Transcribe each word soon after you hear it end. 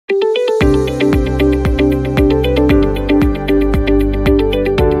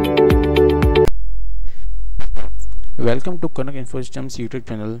Welcome to Connect Info Systems YouTube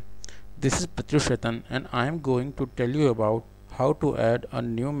channel. This is Pratyush and I am going to tell you about how to add a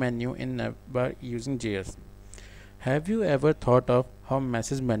new menu in Navbar using JS. Have you ever thought of how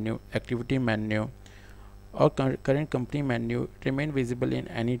message menu, activity menu or current company menu remain visible in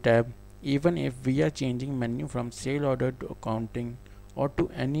any tab even if we are changing menu from sale order to accounting or to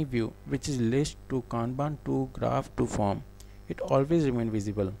any view which is list to Kanban to graph to form? It always remain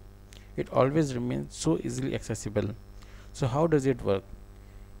visible. It always remains so easily accessible. So how does it work?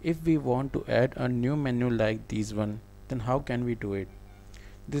 If we want to add a new menu like this one, then how can we do it?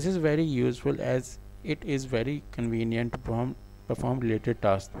 This is very useful as it is very convenient to perform related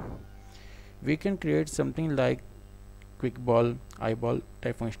tasks. We can create something like quick ball, eyeball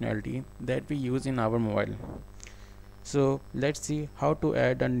type functionality that we use in our mobile. So let's see how to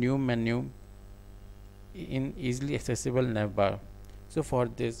add a new menu in easily accessible navbar. So for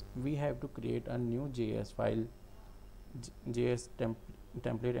this we have to create a new JS file, JS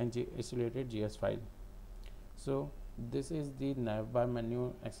template and isolated JS file. So this is the navbar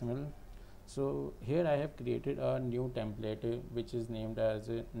menu XML. So here I have created a new template which is named as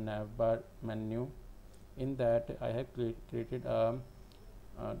navbar menu. In that I have created a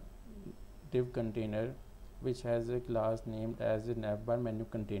div container which has a class named as a navbar menu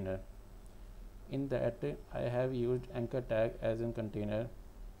container. In that I have used anchor tag as a container.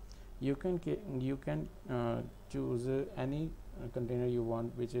 You can choose any container you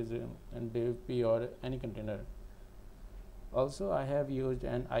want, which is div p or any container. Also I have used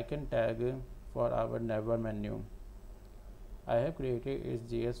an icon tag for our navbar menu. I have created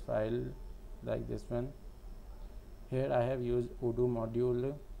its JS file like this one. Here I have used Odoo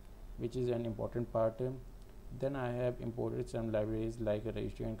module, which is an important part. Then I have imported some libraries like a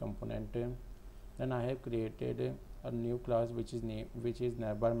registry and component. Then I have created a new class which is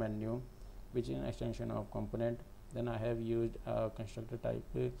navbar menu, which is an extension of component. Then I have used a constructor type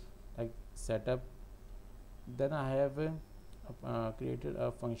like setup. Then I have created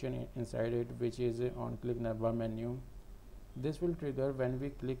a function inside it which is on click navbar menu. This will trigger when we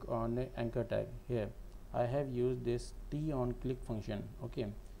click on anchor tag. Here I have used this t on click function. Okay,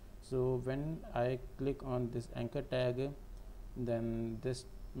 so when I click on this anchor tag, then this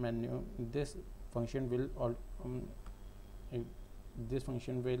function will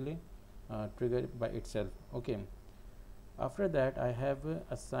trigger by itself. Okay, after that I have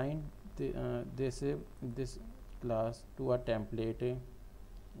assigned this class to a template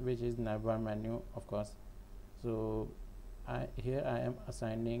which is navbar menu, of course. So here I am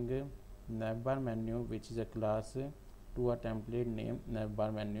assigning navbar menu, which is a class, to a template named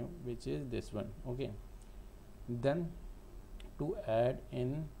navbar menu, which is this one. Okay, then to add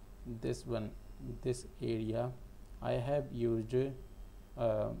in this area I have used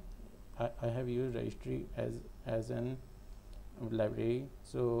registry as an library.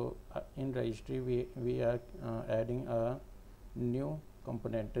 So in registry we are adding a new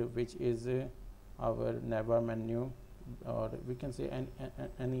component which is our navbar menu, or we can say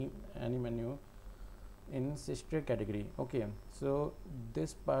any menu in sister category. Okay, so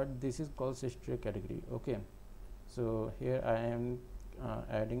this is called sister category. Okay, so here I am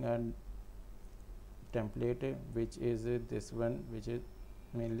adding a template which is this one, which is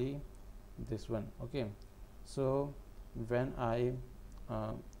mainly this one. Okay, so when I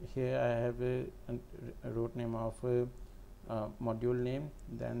here I have a root name of module name,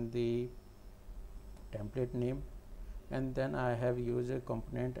 then the template name, and then I have used a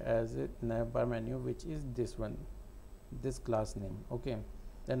component as a navbar menu, which is this one, this class name. Okay,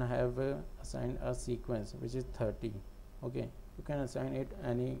 then I have assigned a sequence which is 30. Okay, you can assign it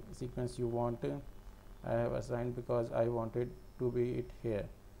any sequence you want. I have assigned because I wanted to be it here.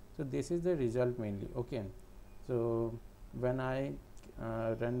 So this is the result mainly. Okay, so when I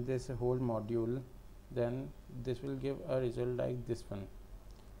run this whole module, then this will give a result like this one.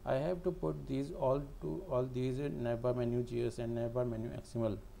 I have to put all these navbar menu JS and navbar menu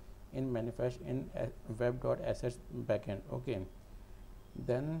XML in manifest in web.assets backend. Okay,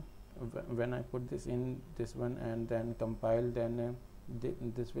 then when I put this in this one and then compile, then the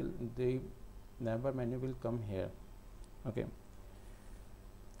navbar menu will come here. Okay,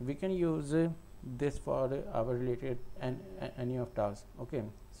 we can use this for our related and any of tasks. Okay,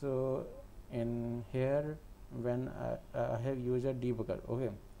 so in here when I have used a debugger.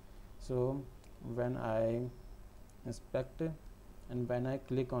 Okay, so when I inspect and when I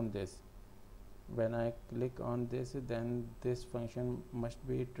click on this, then this function must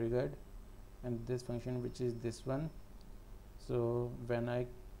be triggered, and this function, which is this one. So when I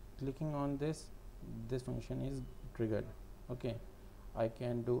clicking on this function is triggered. Okay, I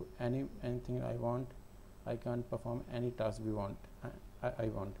can do anything I want. I can't perform any task we want. I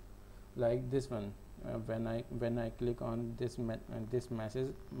want, like this one. When I click on this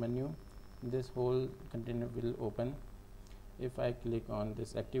message menu, this whole container will open. If I click on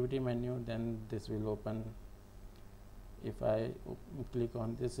this activity menu, then this will open. If I click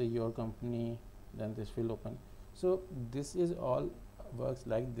on this your company, then this will open. So this is all works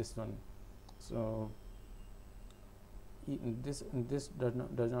like this one. So this does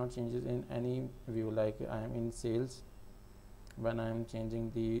not changes in any view. Like I am in sales, when I am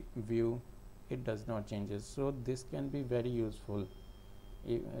changing the view, it does not changes. So this can be very useful.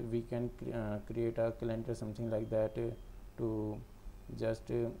 We can create a calendar, something like that, to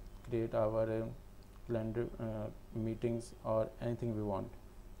just create our calendar meetings or anything we want.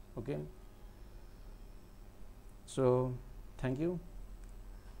 Okay, so thank you.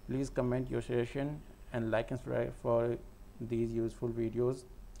 Please comment your suggestion and like and subscribe for these useful videos.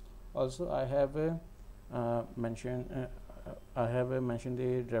 Also I have mentioned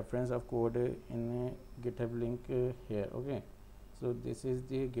the reference of code in GitHub link here. Okay, so this is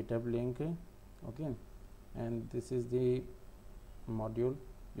the GitHub link. Okay, and this is the module.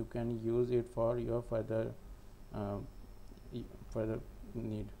 You can use it for your further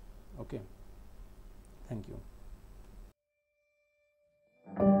need. Okay, thank you.